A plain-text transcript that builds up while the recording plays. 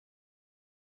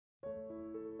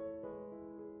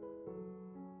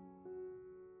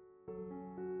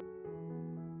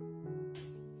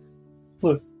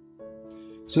Look,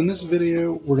 so in this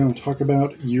video we're going to talk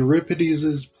about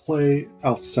Euripides' play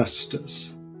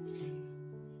Alcestis.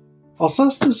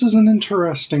 Alcestis is an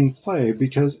interesting play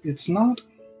because it's not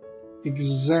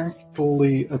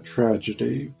exactly a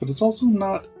tragedy, but it's also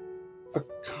not a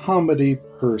comedy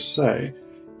per se.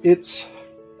 It's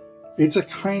a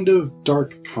kind of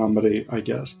dark comedy, I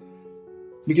guess,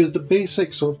 because the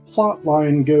basic sort of plot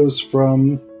line goes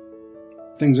from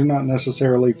things are not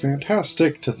necessarily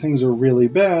fantastic to things are really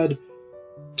bad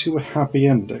to a happy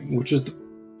ending, which is the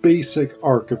basic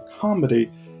arc of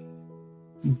comedy.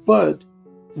 But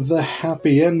the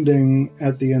happy ending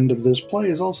at the end of this play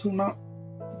is also not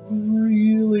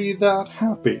really that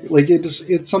happy. Like,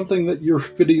 it's something that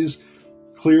Euripides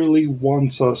clearly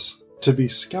wants us to be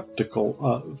skeptical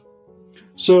of.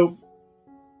 So,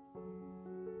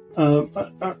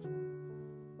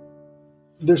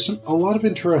 there's a lot of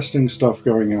interesting stuff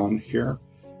going on here.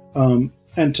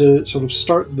 And to sort of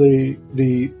start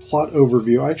the plot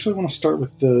overview, I actually want to start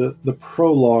with the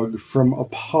prologue from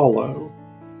Apollo,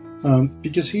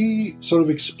 because he sort of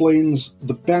explains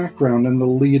the background and the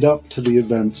lead up to the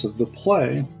events of the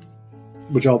play,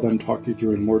 which I'll then talk you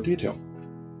through in more detail.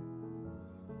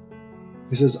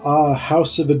 He says, "Ah,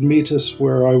 house of Admetus,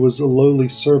 where I was a lowly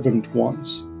servant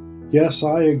once. Yes,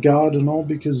 I a god, and all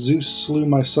because Zeus slew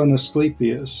my son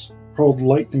Asclepius, hurled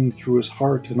lightning through his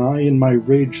heart, and I in my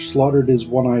rage slaughtered his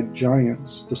one-eyed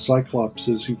giants, the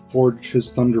Cyclopses who forged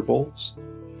his thunderbolts.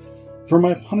 For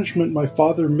my punishment my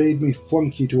father made me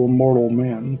flunky to a mortal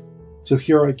man. So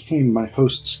here I came, my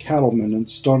host's cattleman, and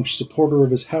staunch supporter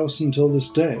of his house until this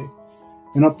day.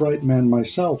 An upright man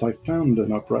myself, I found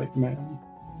an upright man.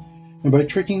 And by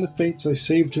tricking the fates I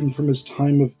saved him from his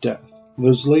time of death.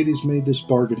 Those ladies made this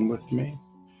bargain with me.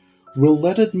 We'll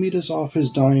let Admetus off his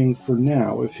dying for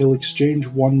now, if he'll exchange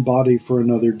one body for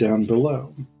another down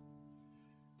below.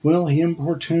 Well, he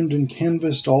importuned and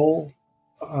canvassed all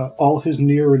his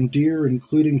near and dear,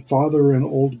 including father and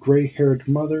old gray-haired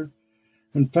mother,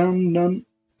 and found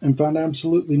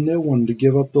absolutely no one to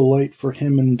give up the light for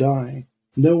him and die.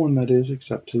 No one, that is,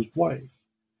 except his wife.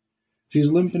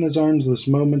 She's limp in his arms this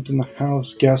moment in the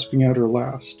house, gasping out her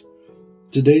last.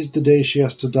 Today's the day she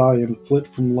has to die and flit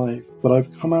from life, but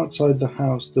I've come outside the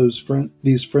house,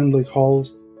 these friendly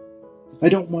halls. I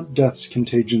don't want death's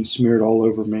contagion smeared all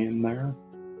over me in there."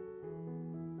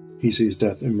 He sees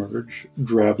Death emerge,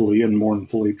 drably and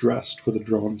mournfully dressed with a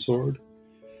drawn sword.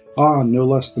 Ah, no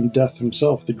less than Death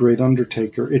himself, the great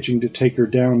undertaker, itching to take her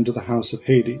down to the house of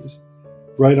Hades.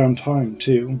 Right on time,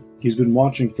 too. He's been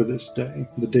watching for this day,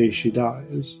 the day she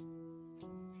dies.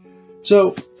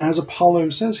 So, as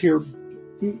Apollo says here,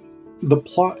 the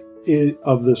plot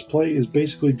of this play is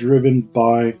basically driven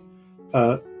by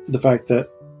the fact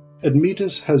that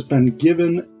Admetus has been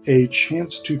given a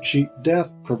chance to cheat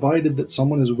death, provided that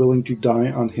someone is willing to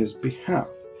die on his behalf.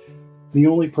 The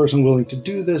only person willing to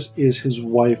do this is his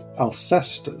wife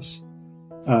Alcestis.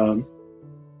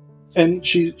 And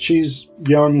she's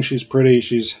young, she's pretty,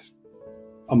 she's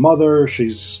a mother,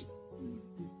 she's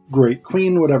great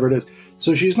queen, whatever it is.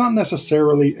 So she's not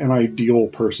necessarily an ideal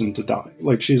person to die.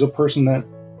 Like, she's a person that,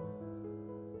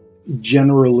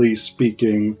 generally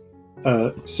speaking,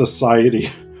 society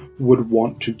would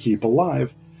want to keep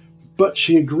alive. But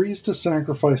she agrees to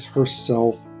sacrifice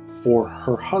herself for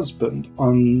her husband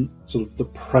on sort of the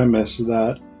premise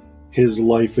that his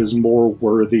life is more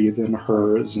worthy than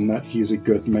hers and that he's a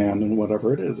good man and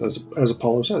whatever it is. As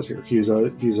Apollo says here, he's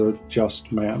a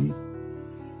just man.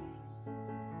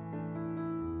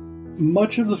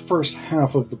 Much of the first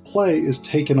half of the play is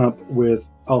taken up with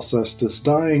Alcestis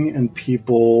dying and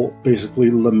people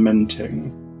basically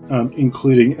lamenting,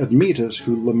 including Admetus,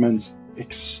 who laments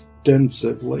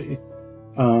extensively.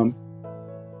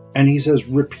 And he says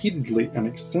repeatedly and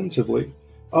extensively,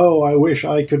 "Oh, I wish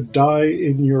I could die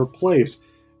in your place,"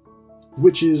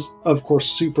 which is, of course,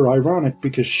 super ironic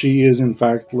because she is, in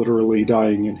fact, literally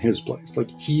dying in his place. Like,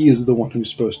 he is the one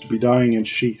who's supposed to be dying, and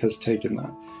she has taken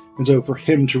that. And so for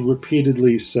him to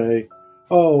repeatedly say,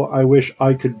 "Oh, I wish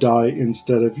I could die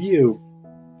instead of you,"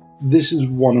 this is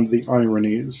one of the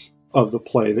ironies of the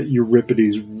play that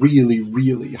Euripides really,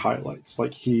 really highlights.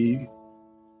 Like, he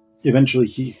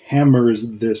hammers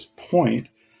this point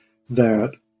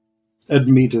that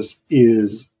Admetus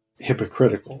is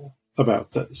hypocritical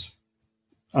about this.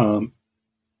 So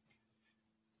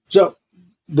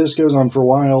this goes on for a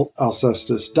while.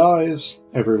 Alcestis dies.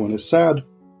 Everyone is sad.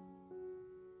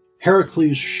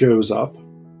 Heracles shows up.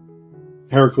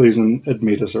 Heracles and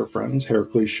Admetus are friends.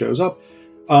 Heracles shows up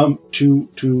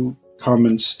to come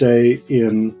and stay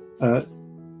in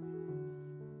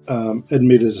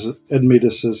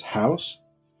Admetus's house.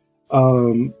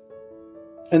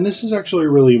 And this is actually a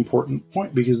really important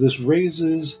point because this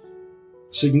raises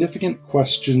significant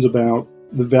questions about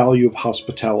the value of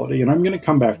hospitality. And I'm going to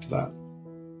come back to that.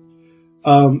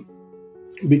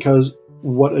 Because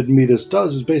what Admetus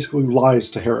does is basically lies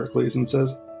to Heracles and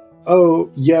says, oh,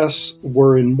 yes,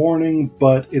 we're in mourning,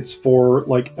 but it's for,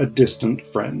 like, a distant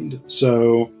friend.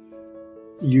 So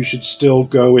you should still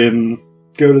go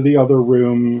to the other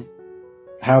room,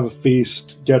 have a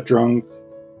feast, get drunk,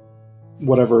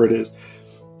 whatever it is.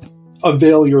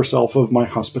 Avail yourself of my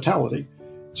hospitality.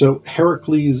 So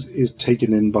Heracles is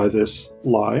taken in by this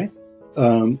lie,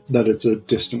 that it's a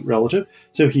distant relative.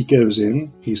 So he goes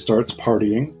in, he starts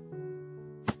partying.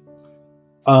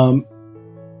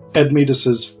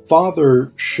 Admetus's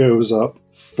father shows up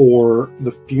for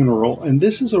the funeral, and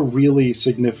this is a really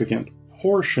significant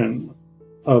portion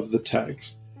of the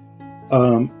text,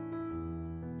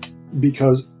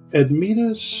 because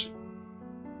Admetus,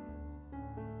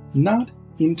 not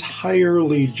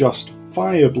entirely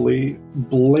justifiably,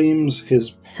 blames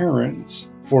his parents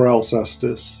for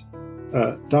Alcestis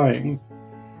dying,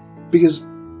 because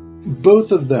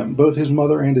both of them, both his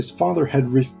mother and his father,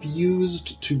 had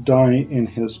refused to die in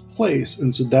his place,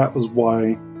 and so that was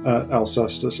why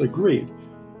Alcestis agreed.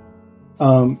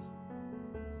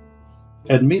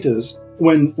 Admetus,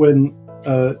 when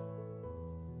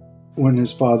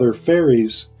his father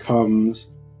Pheres comes,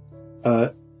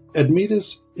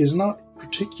 Admetus is not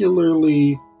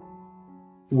particularly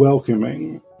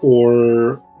welcoming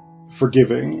or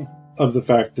forgiving of the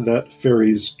fact that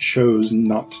Pheres chose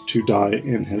not to die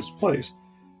in his place.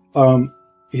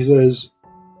 He says,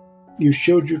 "You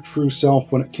showed your true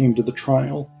self when it came to the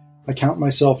trial. I count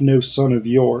myself no son of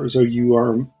yours, you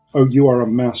are a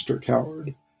master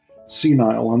coward.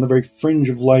 Senile, on the very fringe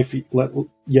of life,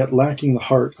 yet lacking the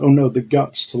heart, oh no, the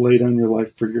guts to lay down your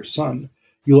life for your son.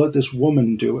 You let this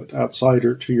woman do it,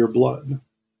 outsider to your blood."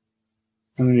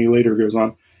 And then he later goes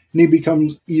on, and he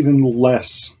becomes even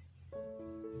less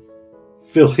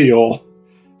filial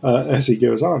as he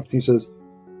goes on. He says,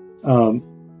 "Nor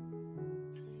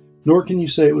can you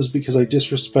say it was because I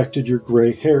disrespected your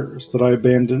gray hairs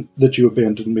that you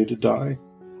abandoned me to die.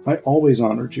 I always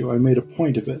honored you. I made a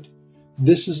point of it.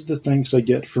 This is the thanks I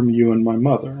get from you and my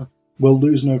mother. Well,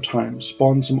 lose no time.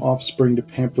 Spawn some offspring to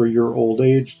pamper your old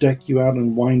age, deck you out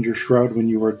and wind your shroud when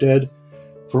you are dead,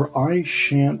 for I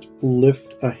shan't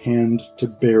lift a hand to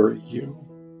bury you."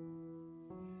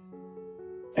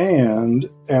 And,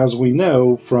 as we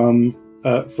know from,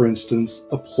 for instance,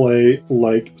 a play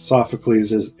like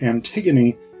Sophocles'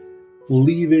 Antigone,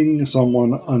 leaving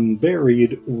someone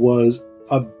unburied was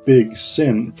a big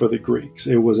sin for the Greeks.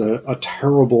 It was a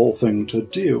terrible thing to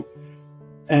do.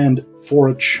 And for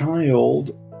a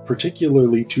child,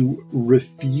 particularly, to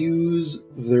refuse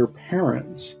their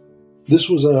parents, this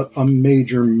was a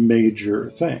major, major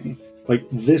thing. Like,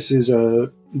 this is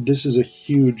a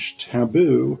huge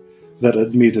taboo that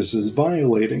Admetus is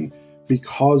violating,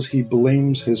 because he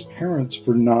blames his parents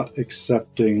for not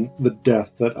accepting the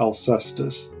death that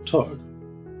Alcestis took.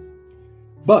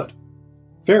 But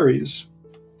Pheres,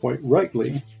 quite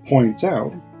rightly, points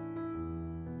out,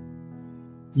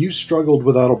 "You struggled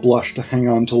without a blush to hang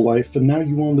on to life, and now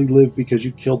you only live because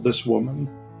you killed this woman,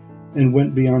 and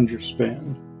went beyond your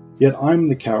span. Yet I'm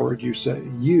the coward, you say,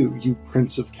 you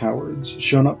prince of cowards,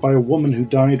 shown up by a woman who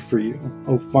died for you.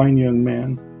 Oh, fine young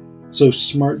man, so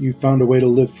smart you found a way to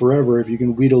live forever if you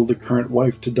can wheedle the current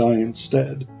wife to die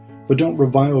instead. But don't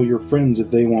revile your friends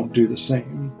if they won't do the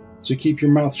same. So keep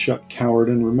your mouth shut, coward,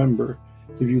 and remember,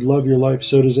 if you love your life,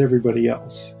 so does everybody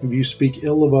else. If you speak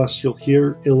ill of us, you'll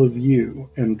hear ill of you,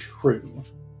 and true."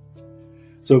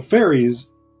 So Pheres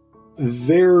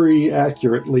very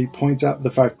accurately points out the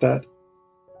fact that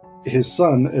his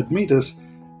son, Admetus,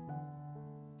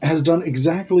 has done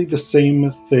exactly the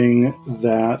same thing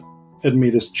that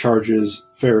Admetus charges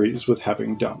Pheres with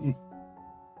having done.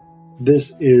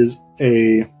 This is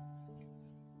a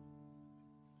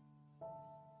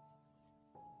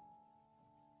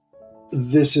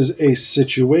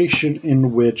situation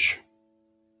in which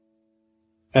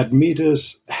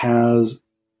Admetus has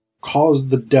caused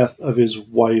the death of his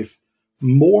wife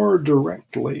more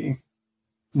directly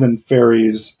than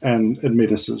Pheres and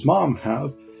Admetus's mom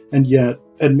have, and yet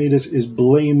Admetus is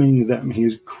blaming them.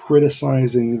 He's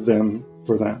criticizing them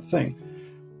for that thing.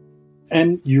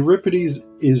 And Euripides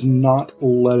is not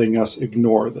letting us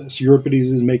ignore this.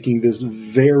 Euripides is making this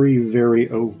very, very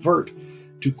overt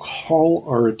to call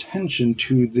our attention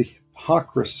to the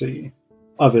hypocrisy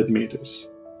of Admetus,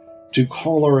 to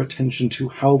call our attention to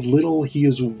how little he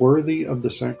is worthy of the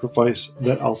sacrifice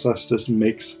that Alcestis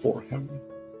makes for him.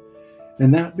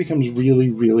 And that becomes really,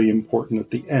 really important at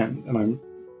the end, and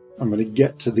I'm going to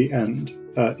get to the end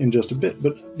in just a bit.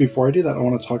 But before I do that, I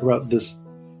want to talk about this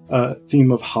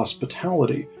theme of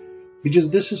hospitality,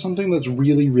 because this is something that's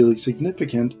really, really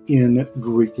significant in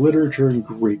Greek literature and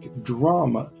Greek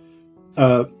drama.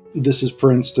 This is,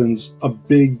 for instance, a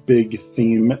big, big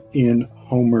theme in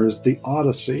Homer's The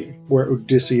Odyssey, where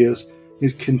Odysseus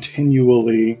is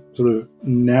continually sort of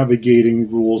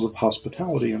navigating rules of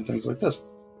hospitality and things like this.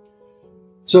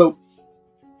 So,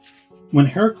 when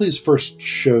Heracles first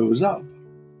shows up,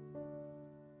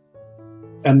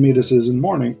 Admetus is in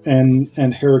mourning,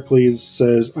 and Heracles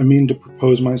says, I mean to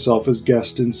propose myself as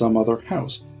guest in some other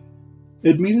house.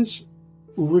 Admetus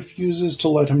refuses to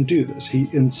let him do this. He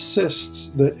insists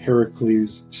that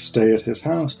Heracles stay at his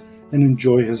house and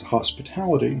enjoy his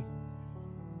hospitality.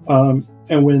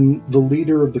 And when the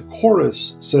leader of the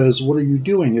chorus says, what are you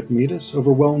doing, Admetus?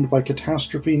 Overwhelmed by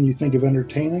catastrophe and you think of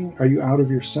entertaining? Are you out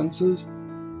of your senses?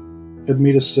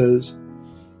 Admetus says,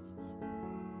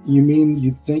 you mean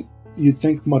you'd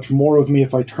think much more of me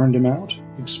if I turned him out?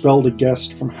 Expelled a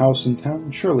guest from house and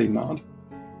town? Surely not.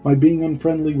 My being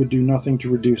unfriendly would do nothing to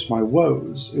reduce my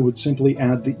woes. It would simply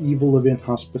add the evil of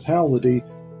inhospitality,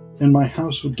 and my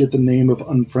house would get the name of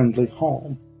Unfriendly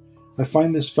Hall. I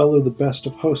find this fellow the best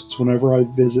of hosts whenever I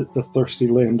visit the thirsty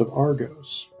land of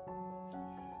Argos.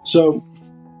 So,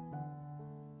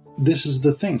 this is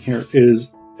the thing here,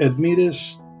 is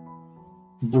Admetus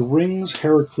brings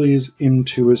Heracles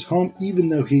into his home, even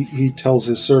though he tells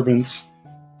his servants,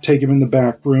 take him in the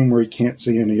back room where he can't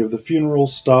see any of the funeral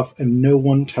stuff, and no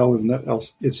one tell him that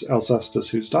it's Alcestis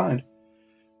who's died.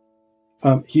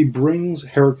 He brings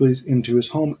Heracles into his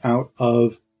home out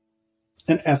of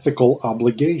an ethical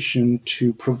obligation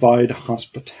to provide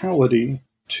hospitality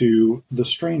to the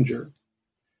stranger.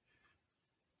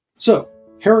 So,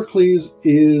 Heracles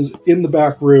is in the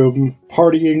back room,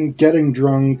 partying, getting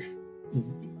drunk,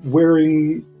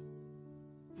 wearing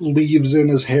leaves in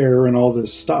his hair and all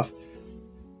this stuff.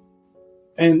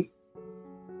 And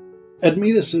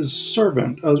Admetus's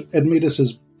servant,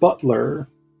 Admetus's butler,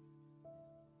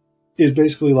 is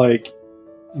basically like,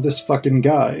 this fucking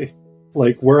guy.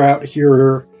 Like, we're out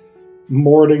here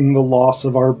mourning the loss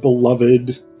of our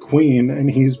beloved queen,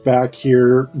 and he's back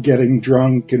here getting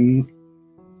drunk and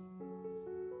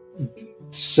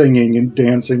singing and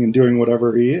dancing and doing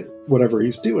whatever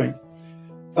he's doing.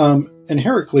 And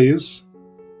Heracles,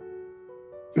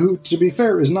 who, to be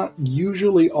fair, is not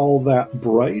usually all that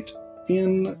bright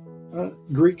in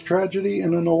Greek tragedy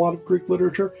and in a lot of Greek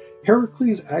literature,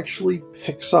 Heracles actually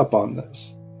picks up on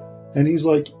this. And he's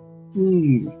like,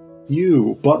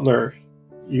 you, butler,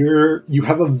 you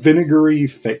have a vinegary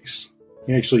face.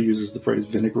 He actually uses the phrase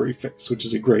vinegary face, which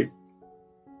is a great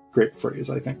phrase,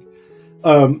 I think.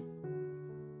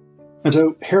 And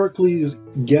so Heracles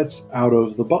gets out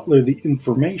of the butler the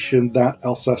information that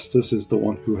Alcestis is the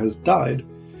one who has died.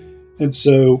 And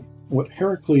so what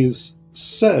Heracles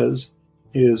says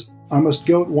is, I must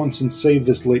go at once and save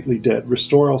this lately dead,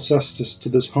 restore Alcestis to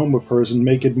this home of hers, and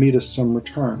make Admetus some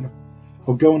return.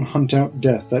 I'll go and hunt out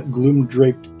Death, that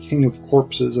gloom-draped king of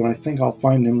corpses, and I think I'll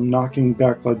find him knocking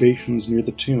back libations near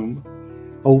the tomb.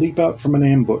 I'll leap out from an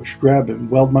ambush, grab him,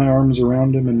 weld my arms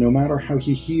around him, and no matter how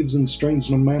he heaves and strains,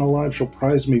 no man alive shall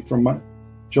prize him from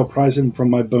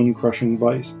my bone-crushing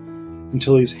vice,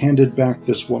 until he's handed back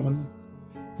this woman.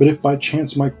 But if by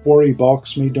chance my quarry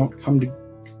balks me, doesn't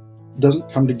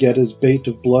come to get his bait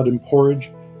of blood and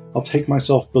porridge, I'll take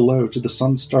myself below to the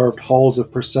sun-starved halls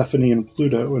of Persephone and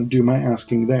Pluto, and do my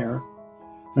asking there.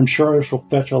 I'm sure I shall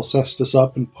fetch Alcestis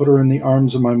up and put her in the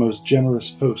arms of my most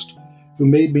generous host, who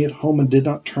made me at home and did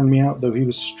not turn me out, though he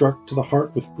was struck to the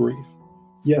heart with grief.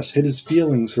 Yes, hid his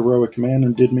feelings, heroic man,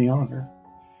 and did me honor.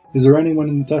 Is there anyone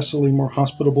in Thessaly more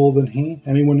hospitable than he?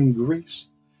 Anyone in Greece?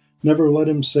 Never let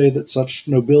him say that such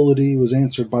nobility was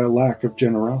answered by a lack of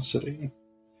generosity.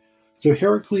 So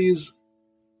Heracles,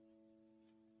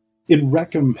 in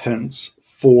recompense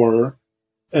for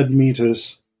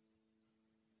Admetus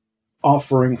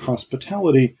offering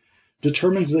hospitality,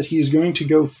 determines that he is going to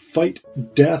go fight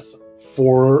Death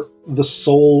for the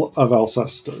soul of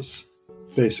Alcestis,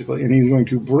 basically, and he's going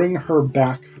to bring her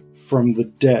back from the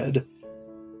dead,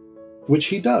 which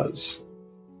he does.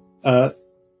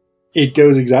 It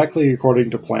goes exactly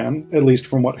according to plan, at least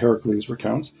from what Heracles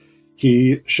recounts.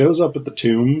 He shows up at the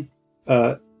tomb,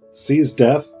 sees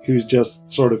Death, who's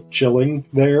just sort of chilling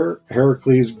there.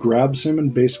 Heracles grabs him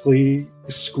and basically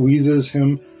squeezes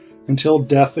him until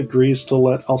Death agrees to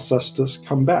let Alcestis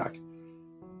come back.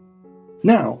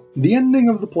 Now, the ending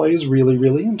of the play is really,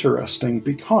 really interesting,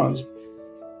 because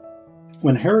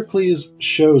when Heracles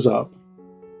shows up,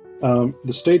 the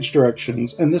stage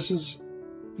directions, and this is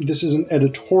this is an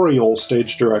editorial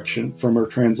stage direction from our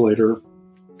translator,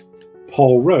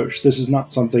 Paul Roche. This is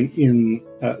not something in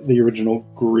the original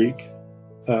Greek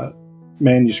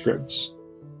manuscripts.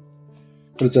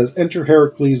 But it says, enter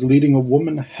Heracles leading a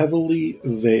woman heavily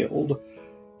veiled.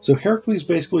 So Heracles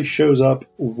basically shows up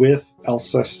with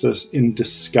Alcestis in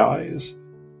disguise.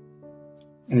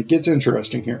 And it gets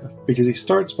interesting here, because he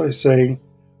starts by saying,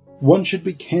 one should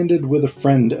be candid with a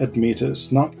friend,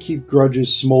 Admetus, not keep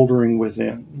grudges smoldering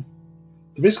within.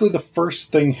 Basically, the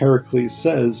first thing Heracles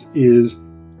says is,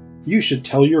 you should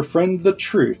tell your friend the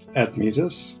truth,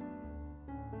 Admetus.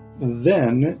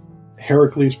 Then,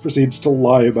 Heracles proceeds to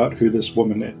lie about who this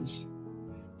woman is.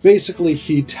 Basically,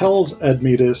 he tells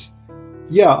Admetus,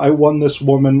 yeah, I won this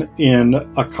woman in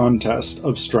a contest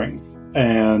of strength,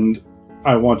 and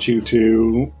I want you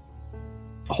to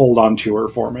hold on to her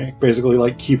for me. Basically,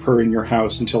 like, keep her in your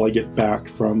house until I get back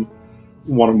from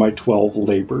one of my 12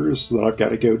 labors that I've got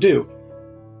to go do.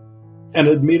 And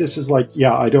Admetus is like,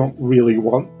 yeah, I don't really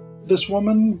want this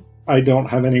woman. I don't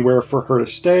have anywhere for her to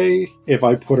stay. If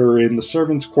I put her in the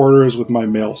servants' quarters with my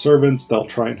male servants, they'll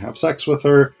try and have sex with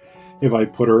her. If I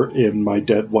put her in my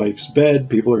dead wife's bed,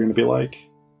 people are going to be like,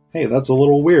 hey, that's a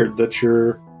little weird that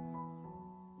you're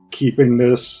keeping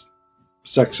this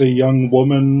sexy young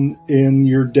woman in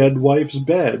your dead wife's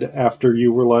bed after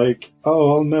you were like,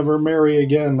 oh, I'll never marry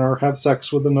again or have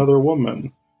sex with another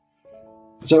woman.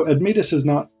 So Admetus is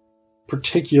not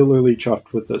particularly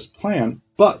chuffed with this plan,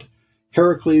 but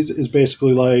Heracles is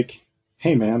basically like,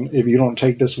 hey man, if you don't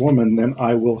take this woman, then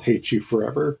I will hate you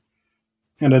forever.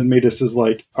 And Admetus is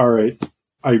like, alright,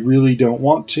 I really don't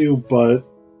want to, but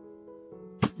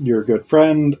you're a good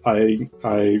friend.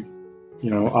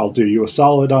 I'll do you a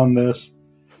solid on this.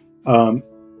 And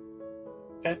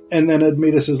then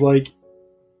Admetus is like,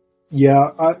 yeah,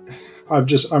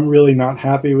 I'm really not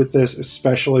happy with this,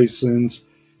 especially since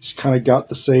she's kind of got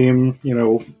the same,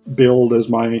 build as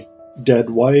my dead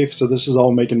wife, so this is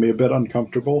all making me a bit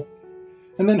uncomfortable.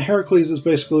 And then Heracles is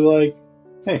basically like,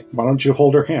 hey, why don't you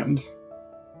hold her hand?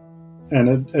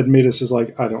 And Admetus is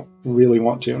like, I don't really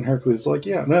want to. And Heracles is like,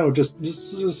 yeah, no, just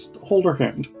hold her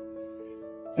hand.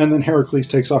 And then Heracles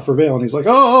takes off her veil, and he's like,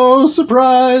 oh,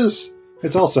 surprise!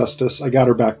 It's Alcestis. I got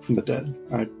her back from the dead.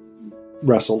 I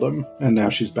wrestled him, and now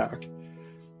she's back.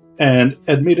 And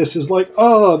Admetus is like,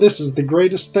 oh, this is the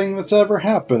greatest thing that's ever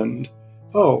happened.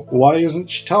 Oh, why isn't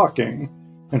she talking?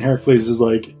 And Heracles is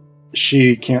like,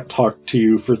 she can't talk to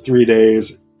you for 3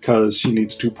 days because she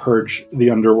needs to purge the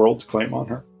underworld's claim on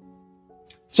her.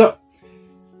 So,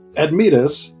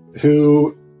 Admetus,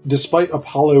 who, despite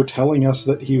Apollo telling us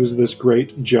that he was this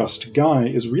great, just guy,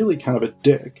 is really kind of a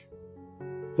dick.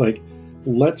 Like,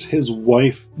 lets his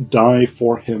wife die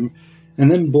for him,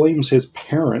 and then blames his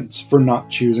parents for not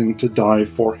choosing to die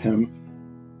for him,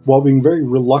 while being very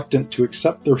reluctant to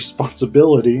accept the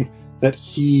responsibility that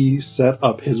he set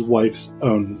up his wife's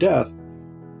own death,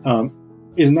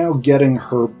 is now getting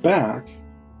her back.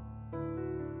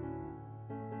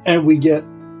 And we get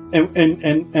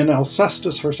and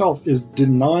Alcestis herself is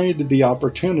denied the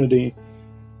opportunity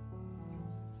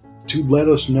to let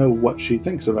us know what she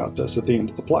thinks about this at the end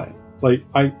of the play.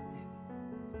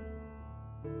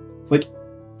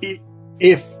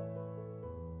 If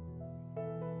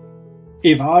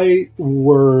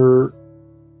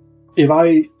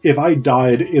I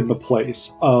died in the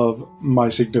place of my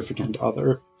significant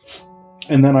other,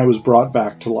 and then I was brought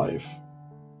back to life,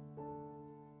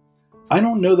 I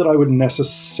don't know that I would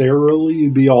necessarily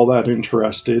be all that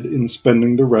interested in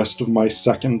spending the rest of my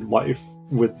second life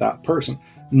with that person,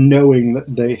 knowing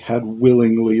that they had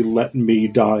willingly let me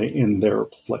die in their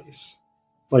place.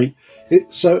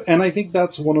 And I think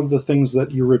that's one of the things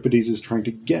that Euripides is trying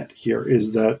to get here,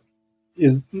 is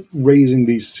raising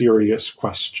these serious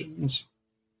questions.